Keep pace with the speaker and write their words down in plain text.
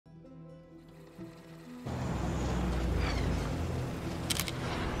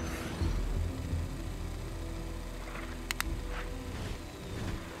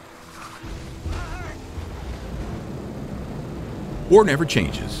War never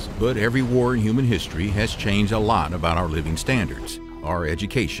changes, but every war in human history has changed a lot about our living standards, our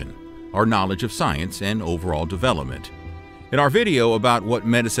education, our knowledge of science, and overall development. In our video about what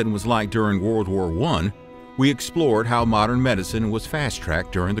medicine was like during World War I, we explored how modern medicine was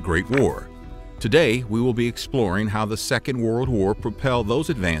fast-tracked during the Great War. Today, we will be exploring how the Second World War propelled those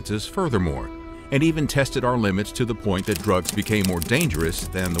advances furthermore, and even tested our limits to the point that drugs became more dangerous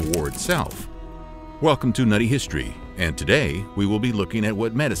than the war itself. Welcome to Nutty History, and today we will be looking at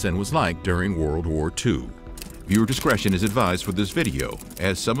what medicine was like during World War II. Viewer discretion is advised for this video,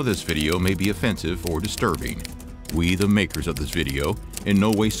 as some of this video may be offensive or disturbing. We, the makers of this video, in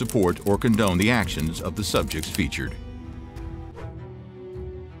no way support or condone the actions of the subjects featured.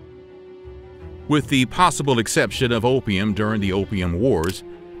 With the possible exception of opium during the Opium Wars,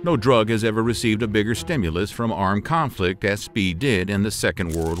 no drug has ever received a bigger stimulus from armed conflict as speed did in the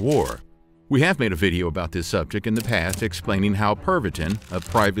Second World War. We have made a video about this subject in the past explaining how Pervitin, a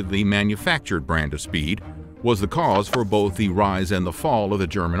privately manufactured brand of speed, was the cause for both the rise and the fall of the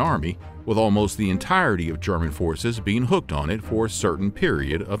German army, with almost the entirety of German forces being hooked on it for a certain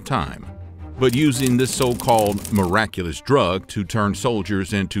period of time. But using this so-called miraculous drug to turn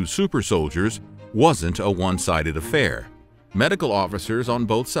soldiers into super soldiers wasn't a one-sided affair. Medical officers on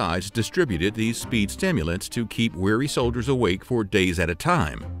both sides distributed these speed stimulants to keep weary soldiers awake for days at a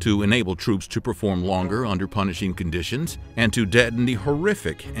time, to enable troops to perform longer under punishing conditions, and to deaden the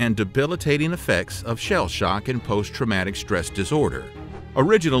horrific and debilitating effects of shell shock and post-traumatic stress disorder.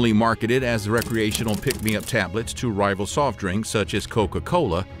 Originally marketed as recreational pick-me-up tablets to rival soft drinks such as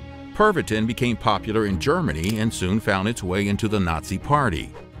Coca-Cola, Pervitin became popular in Germany and soon found its way into the Nazi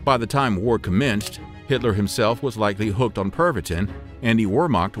Party. By the time war commenced, Hitler himself was likely hooked on Pervitin, and the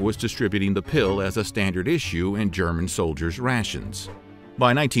Wehrmacht was distributing the pill as a standard issue in German soldiers' rations.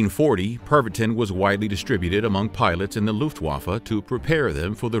 By 1940, Pervitin was widely distributed among pilots in the Luftwaffe to prepare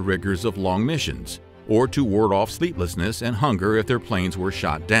them for the rigors of long missions, or to ward off sleeplessness and hunger if their planes were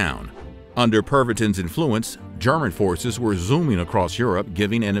shot down. Under Pervitin's influence, German forces were zooming across Europe,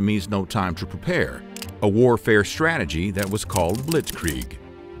 giving enemies no time to prepare, a warfare strategy that was called Blitzkrieg.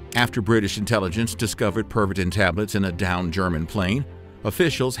 After British intelligence discovered Pervitin tablets in a downed German plane,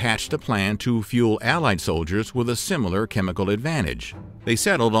 officials hatched a plan to fuel Allied soldiers with a similar chemical advantage. They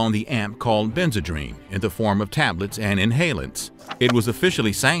settled on the amp called Benzedrine in the form of tablets and inhalants. It was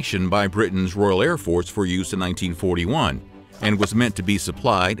officially sanctioned by Britain's Royal Air Force for use in 1941 and was meant to be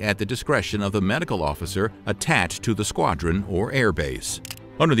supplied at the discretion of the medical officer attached to the squadron or airbase.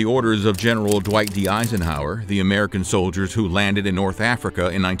 Under the orders of General Dwight D. Eisenhower, the American soldiers who landed in North Africa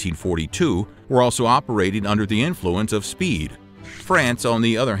in 1942 were also operating under the influence of speed. France, on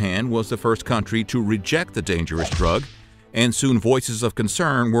the other hand, was the first country to reject the dangerous drug, and soon voices of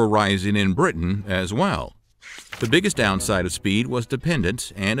concern were rising in Britain as well. The biggest downside of speed was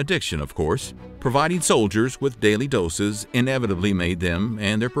dependence and addiction, of course. Providing soldiers with daily doses inevitably made them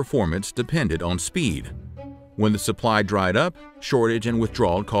and their performance dependent on speed. When the supply dried up, shortage and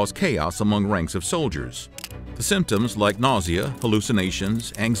withdrawal caused chaos among ranks of soldiers. The symptoms like nausea,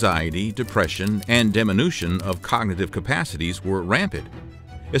 hallucinations, anxiety, depression, and diminution of cognitive capacities were rampant,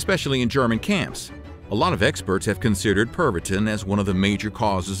 especially in German camps. A lot of experts have considered Pervitin as one of the major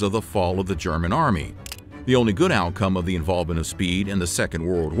causes of the fall of the German army. The only good outcome of the involvement of speed in the Second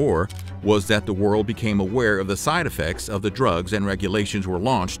World War was that the world became aware of the side effects of the drugs and regulations were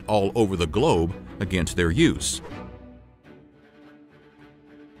launched all over the globe against their use.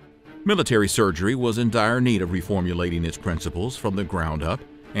 Military surgery was in dire need of reformulating its principles from the ground up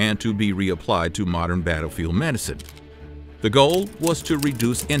and to be reapplied to modern battlefield medicine. The goal was to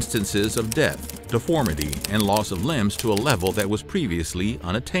reduce instances of death, deformity, and loss of limbs to a level that was previously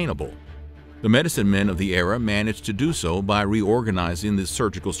unattainable. The medicine men of the era managed to do so by reorganizing the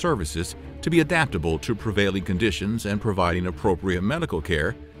surgical services to be adaptable to prevailing conditions and providing appropriate medical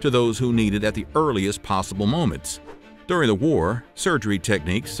care to those who needed at the earliest possible moments. During the war, surgery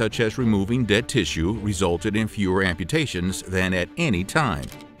techniques such as removing dead tissue resulted in fewer amputations than at any time.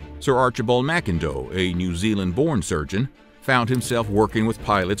 Sir Archibald McIndoe, a New Zealand-born surgeon, found himself working with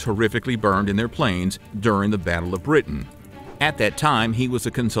pilots horrifically burned in their planes during the Battle of Britain. At that time, he was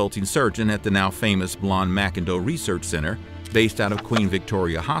a consulting surgeon at the now famous Blonde McIndoe Research Center, based out of Queen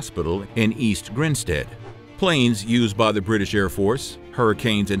Victoria Hospital in East Grinstead. Planes used by the British Air Force,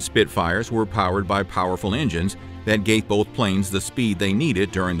 Hurricanes and Spitfires, were powered by powerful engines that gave both planes the speed they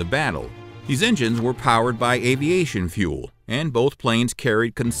needed during the battle. These engines were powered by aviation fuel, and both planes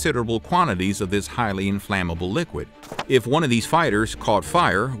carried considerable quantities of this highly inflammable liquid. If one of these fighters caught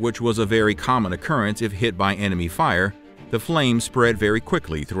fire, which was a very common occurrence if hit by enemy fire, the flames spread very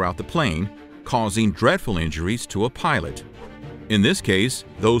quickly throughout the plane, causing dreadful injuries to a pilot. In this case,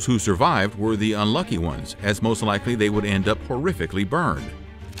 those who survived were the unlucky ones, as most likely they would end up horrifically burned.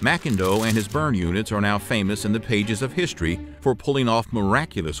 McIndoe and his burn units are now famous in the pages of history for pulling off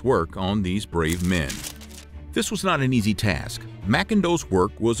miraculous work on these brave men. This was not an easy task. McIndoe's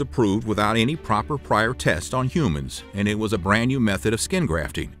work was approved without any proper prior tests on humans, and it was a brand new method of skin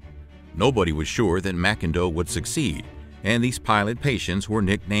grafting. Nobody was sure that McIndoe would succeed, and these pilot patients were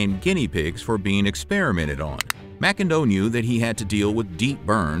nicknamed guinea pigs for being experimented on. McIndoe knew that he had to deal with deep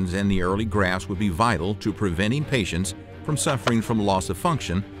burns, and the early grafts would be vital to preventing patients from suffering from loss of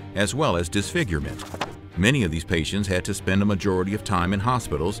function as well as disfigurement. Many of these patients had to spend a majority of time in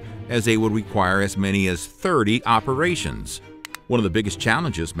hospitals, as they would require as many as 30 operations. One of the biggest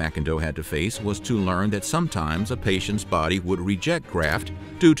challenges McIndoe had to face was to learn that sometimes a patient's body would reject graft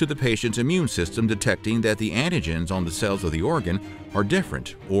due to the patient's immune system detecting that the antigens on the cells of the organ are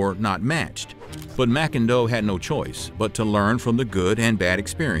different or not matched. But McIndoe had no choice but to learn from the good and bad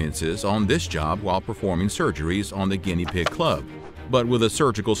experiences on this job while performing surgeries on the guinea pig club. But with a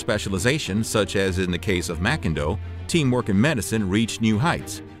surgical specialization, such as in the case of McIndoe, teamwork in medicine reached new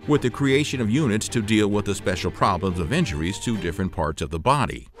heights, with the creation of units to deal with the special problems of injuries to different parts of the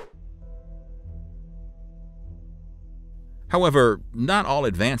body. However, not all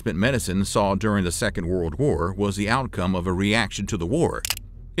advancement medicine saw during the Second World War was the outcome of a reaction to the war.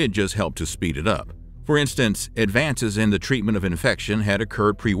 It just helped to speed it up. For instance, advances in the treatment of infection had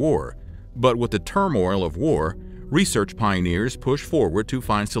occurred pre-war, but with the turmoil of war, research pioneers pushed forward to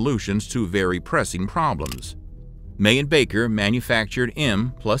find solutions to very pressing problems. May and Baker manufactured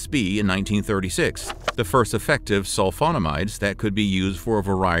M plus B in 1936, the first effective sulfonamides that could be used for a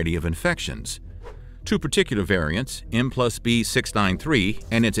variety of infections. Two particular variants, M plus B 693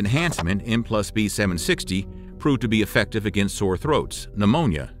 and its enhancement M plus B 760, proved to be effective against sore throats,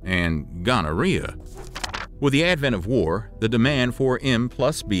 pneumonia, and gonorrhea. With the advent of war, the demand for M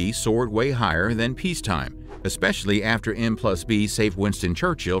plus B soared way higher than peacetime, especially after M plus B saved Winston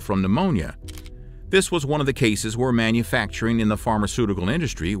Churchill from pneumonia. This was one of the cases where manufacturing in the pharmaceutical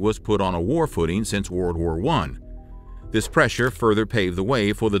industry was put on a war footing since World War I. This pressure further paved the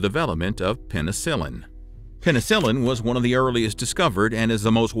way for the development of penicillin. Penicillin was one of the earliest discovered and is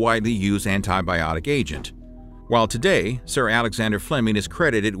the most widely used antibiotic agent. While today, Sir Alexander Fleming is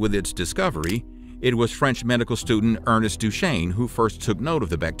credited with its discovery, it was French medical student Ernest Duchesne who first took note of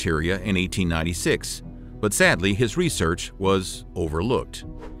the bacteria in 1896, but sadly his research was overlooked.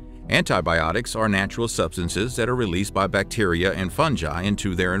 Antibiotics are natural substances that are released by bacteria and fungi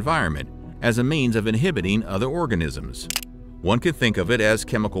into their environment as a means of inhibiting other organisms. One can think of it as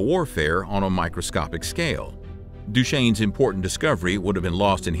chemical warfare on a microscopic scale. Duchesne's important discovery would have been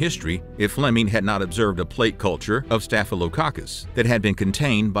lost in history if Fleming had not observed a plate culture of Staphylococcus that had been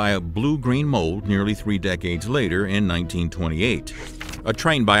contained by a blue-green mold nearly 3 decades later in 1928. A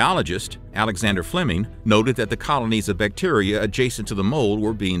trained biologist, Alexander Fleming, noted that the colonies of bacteria adjacent to the mold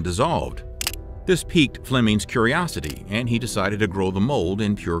were being dissolved. This piqued Fleming's curiosity, and he decided to grow the mold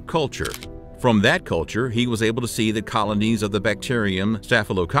in pure culture. From that culture, he was able to see that colonies of the bacterium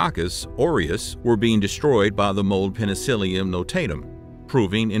Staphylococcus aureus were being destroyed by the mold Penicillium notatum,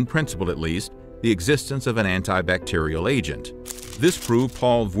 proving, in principle at least, the existence of an antibacterial agent. This proved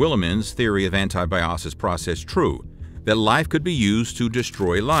Paul Willemin's theory of antibiosis process true, that life could be used to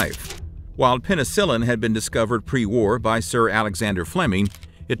destroy life. While penicillin had been discovered pre-war by Sir Alexander Fleming,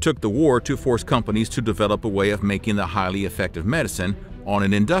 it took the war to force companies to develop a way of making the highly effective medicine on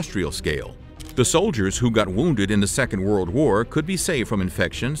an industrial scale. The soldiers who got wounded in the Second World War could be saved from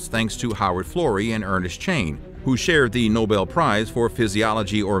infections thanks to Howard Florey and Ernest Chain, who shared the Nobel Prize for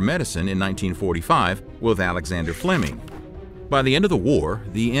Physiology or Medicine in 1945 with Alexander Fleming. By the end of the war,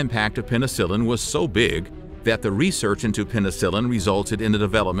 the impact of penicillin was so big that the research into penicillin resulted in the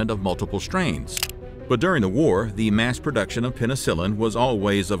development of multiple strains. But during the war, the mass production of penicillin was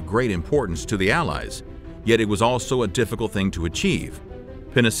always of great importance to the Allies, yet it was also a difficult thing to achieve.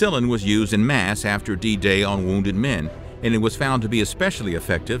 Penicillin was used in mass after D-Day on wounded men, and it was found to be especially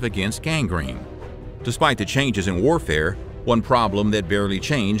effective against gangrene. Despite the changes in warfare, one problem that barely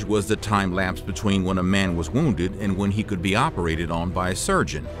changed was the time lapse between when a man was wounded and when he could be operated on by a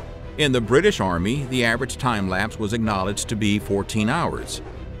surgeon. In the British Army, the average time lapse was acknowledged to be 14 hours.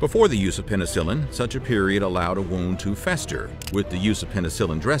 Before the use of penicillin, such a period allowed a wound to fester. With the use of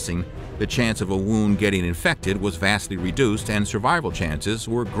penicillin dressing, the chance of a wound getting infected was vastly reduced and survival chances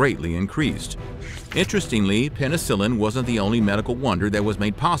were greatly increased. Interestingly, penicillin wasn't the only medical wonder that was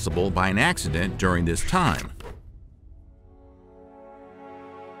made possible by an accident during this time.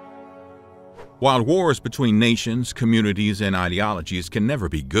 While wars between nations, communities, and ideologies can never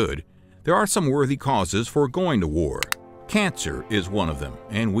be good, there are some worthy causes for going to war. Cancer is one of them,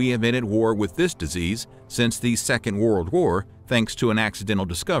 and we have been at war with this disease since the Second World War thanks to an accidental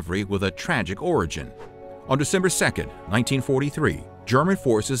discovery with a tragic origin. On December 2, 1943, German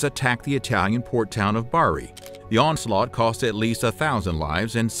forces attacked the Italian port town of Bari. The onslaught cost at least 1,000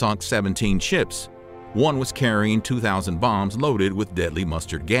 lives and sunk 17 ships. One was carrying 2,000 bombs loaded with deadly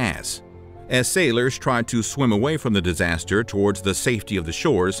mustard gas. As sailors tried to swim away from the disaster towards the safety of the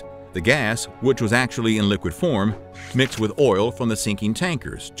shores, the gas, which was actually in liquid form, mixed with oil from the sinking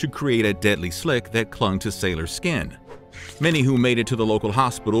tankers to create a deadly slick that clung to sailors' skin. Many who made it to the local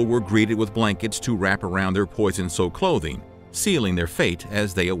hospital were greeted with blankets to wrap around their poison-soaked clothing, sealing their fate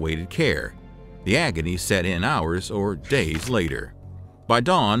as they awaited care. The agony set in hours or days later. By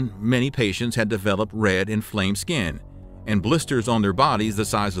dawn, many patients had developed red, inflamed skin and blisters on their bodies the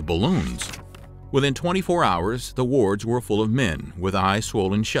size of balloons. Within 24 hours, the wards were full of men with eyes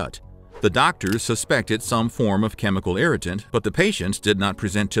swollen shut. The doctors suspected some form of chemical irritant, but the patients did not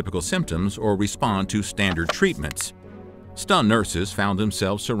present typical symptoms or respond to standard treatments. Stunned nurses found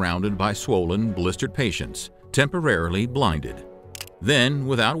themselves surrounded by swollen, blistered patients, temporarily blinded. Then,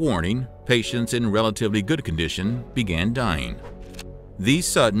 without warning, patients in relatively good condition began dying. These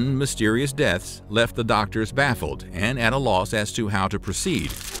sudden, mysterious deaths left the doctors baffled and at a loss as to how to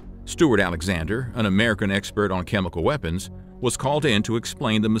proceed. Stuart Alexander, an American expert on chemical weapons, was called in to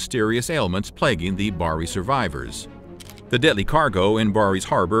explain the mysterious ailments plaguing the Bari survivors. The deadly cargo in Bari's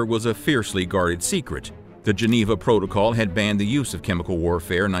harbor was a fiercely guarded secret. The Geneva Protocol had banned the use of chemical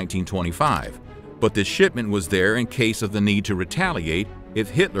warfare in 1925, but this shipment was there in case of the need to retaliate if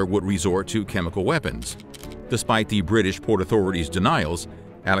Hitler would resort to chemical weapons. Despite the British Port Authority's denials,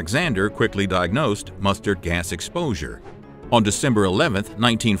 Alexander quickly diagnosed mustard gas exposure. On December 11,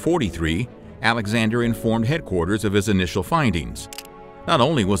 1943, Alexander informed headquarters of his initial findings. Not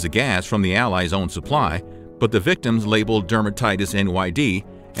only was the gas from the Allies' own supply, but the victims labeled dermatitis NYD,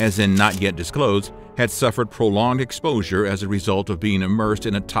 as in not yet disclosed, had suffered prolonged exposure as a result of being immersed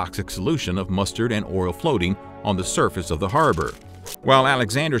in a toxic solution of mustard and oil floating on the surface of the harbor. While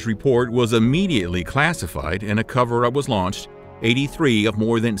Alexander's report was immediately classified and a cover-up was launched, 83 of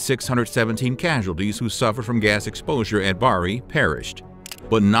more than 617 casualties who suffered from gas exposure at Bari perished.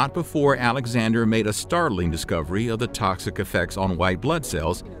 But not before Alexander made a startling discovery of the toxic effects on white blood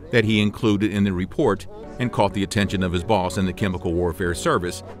cells that he included in the report and caught the attention of his boss in the Chemical Warfare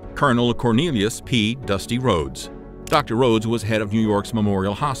Service, Colonel Cornelius P. Dusty Rhodes. Dr. Rhodes was head of New York's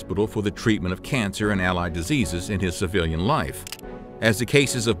Memorial Hospital for the treatment of cancer and allied diseases in his civilian life. As the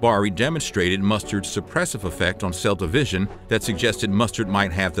cases of Bari demonstrated mustard's suppressive effect on cell division that suggested mustard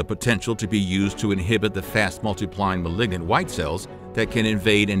might have the potential to be used to inhibit the fast-multiplying malignant white cells that can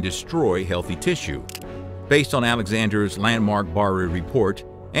invade and destroy healthy tissue. Based on Alexander's landmark Bari report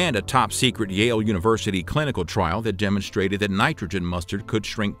and a top-secret Yale University clinical trial that demonstrated that nitrogen mustard could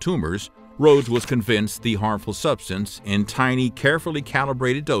shrink tumors, Rhodes was convinced the harmful substance, in tiny, carefully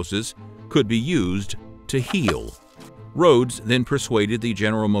calibrated doses, could be used to heal. Rhodes then persuaded the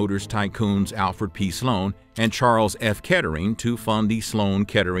General Motors tycoons Alfred P. Sloan and Charles F. Kettering to fund the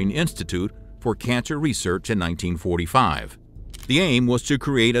Sloan-Kettering Institute for Cancer Research in 1945. The aim was to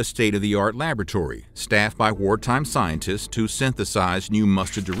create a state-of-the-art laboratory staffed by wartime scientists to synthesize new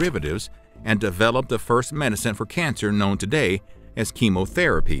mustard derivatives and develop the first medicine for cancer known today as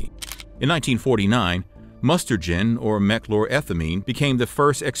chemotherapy. In 1949, Mustargin, or mechlorothamine, became the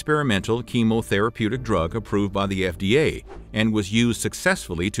first experimental chemotherapeutic drug approved by the FDA and was used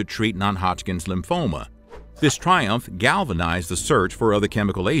successfully to treat non-Hodgkin's lymphoma. This triumph galvanized the search for other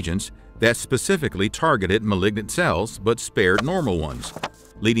chemical agents that specifically targeted malignant cells but spared normal ones,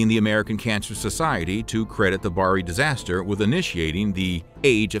 leading the American Cancer Society to credit the Bari disaster with initiating the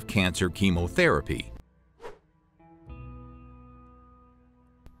Age of Cancer Chemotherapy.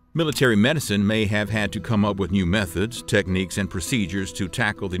 Military medicine may have had to come up with new methods, techniques, and procedures to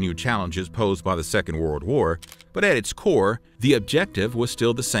tackle the new challenges posed by the Second World War, but at its core, the objective was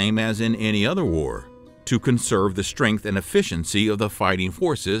still the same as in any other war: to conserve the strength and efficiency of the fighting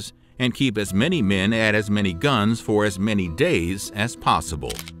forces and keep as many men at as many guns for as many days as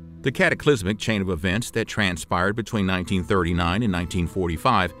possible. The cataclysmic chain of events that transpired between 1939 and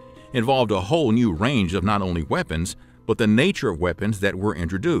 1945 involved a whole new range of not only weapons, but the nature of weapons that were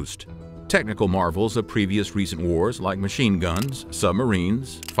introduced. Technical marvels of previous recent wars like machine guns,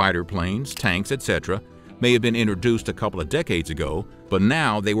 submarines, fighter planes, tanks, etc. may have been introduced a couple of decades ago, but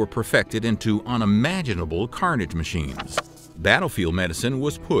now they were perfected into unimaginable carnage machines. Battlefield medicine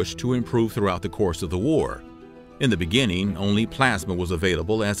was pushed to improve throughout the course of the war. In the beginning, only plasma was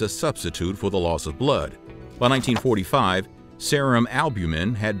available as a substitute for the loss of blood. By 1945, serum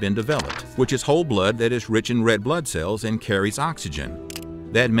albumin had been developed, which is whole blood that is rich in red blood cells and carries oxygen.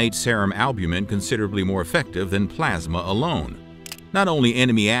 That made serum albumin considerably more effective than plasma alone. Not only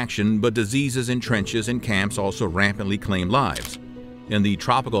enemy action, but diseases in trenches and camps also rampantly claimed lives. In the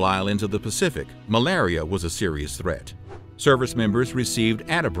tropical islands of the Pacific, malaria was a serious threat. Service members received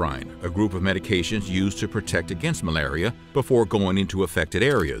Antibodies, a group of medications used to protect against malaria before going into affected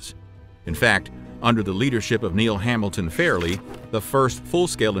areas. In fact, under the leadership of Neil Hamilton Fairley, the first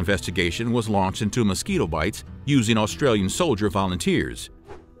full-scale investigation was launched into mosquito bites using Australian soldier volunteers.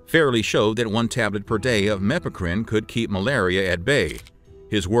 Fairley showed that 1 tablet per day of mepacrin could keep malaria at bay.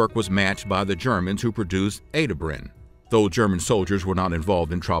 His work was matched by the Germans who produced Antibodies. Though German soldiers were not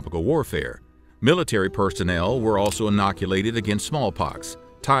involved in tropical warfare, military personnel were also inoculated against smallpox,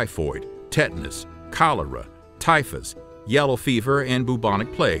 typhoid, tetanus, cholera, typhus, yellow fever, and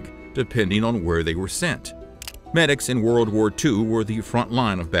bubonic plague, depending on where they were sent. Medics in World War II were the front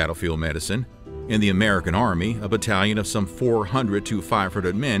line of battlefield medicine. In the American Army, a battalion of some 400 to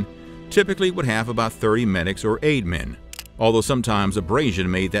 500 men typically would have about 30 medics or aid men, although sometimes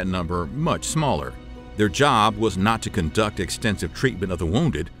abrasion made that number much smaller. Their job was not to conduct extensive treatment of the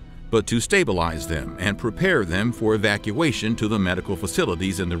wounded, but to stabilize them and prepare them for evacuation to the medical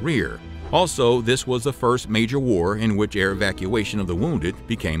facilities in the rear. Also, this was the first major war in which air evacuation of the wounded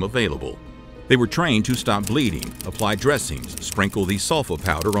became available. They were trained to stop bleeding, apply dressings, sprinkle the sulfa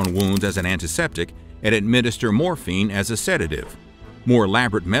powder on wounds as an antiseptic, and administer morphine as a sedative. More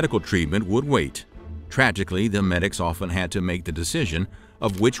elaborate medical treatment would wait. Tragically, the medics often had to make the decision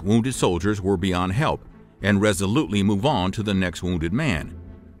of which wounded soldiers were beyond help and resolutely move on to the next wounded man.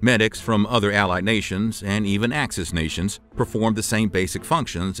 Medics from other Allied nations and even Axis nations performed the same basic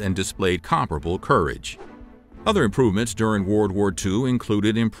functions and displayed comparable courage. Other improvements during World War II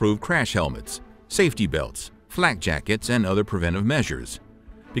included improved crash helmets, safety belts, flak jackets, and other preventive measures.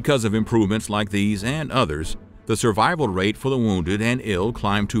 Because of improvements like these and others, the survival rate for the wounded and ill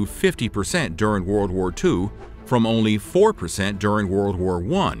climbed to 50% during World War II from only 4% during World War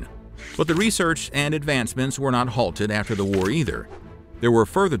I. But the research and advancements were not halted after the war either. There were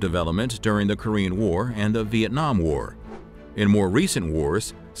further developments during the Korean War and the Vietnam War. In more recent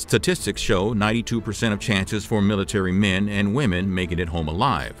wars, statistics show 92% of chances for military men and women making it home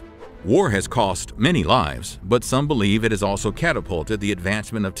alive. War has cost many lives, but some believe it has also catapulted the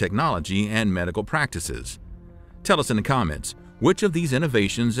advancement of technology and medical practices. Tell us in the comments, which of these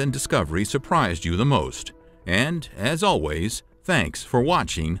innovations and discoveries surprised you the most? And, as always, thanks for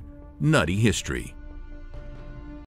watching Nutty History.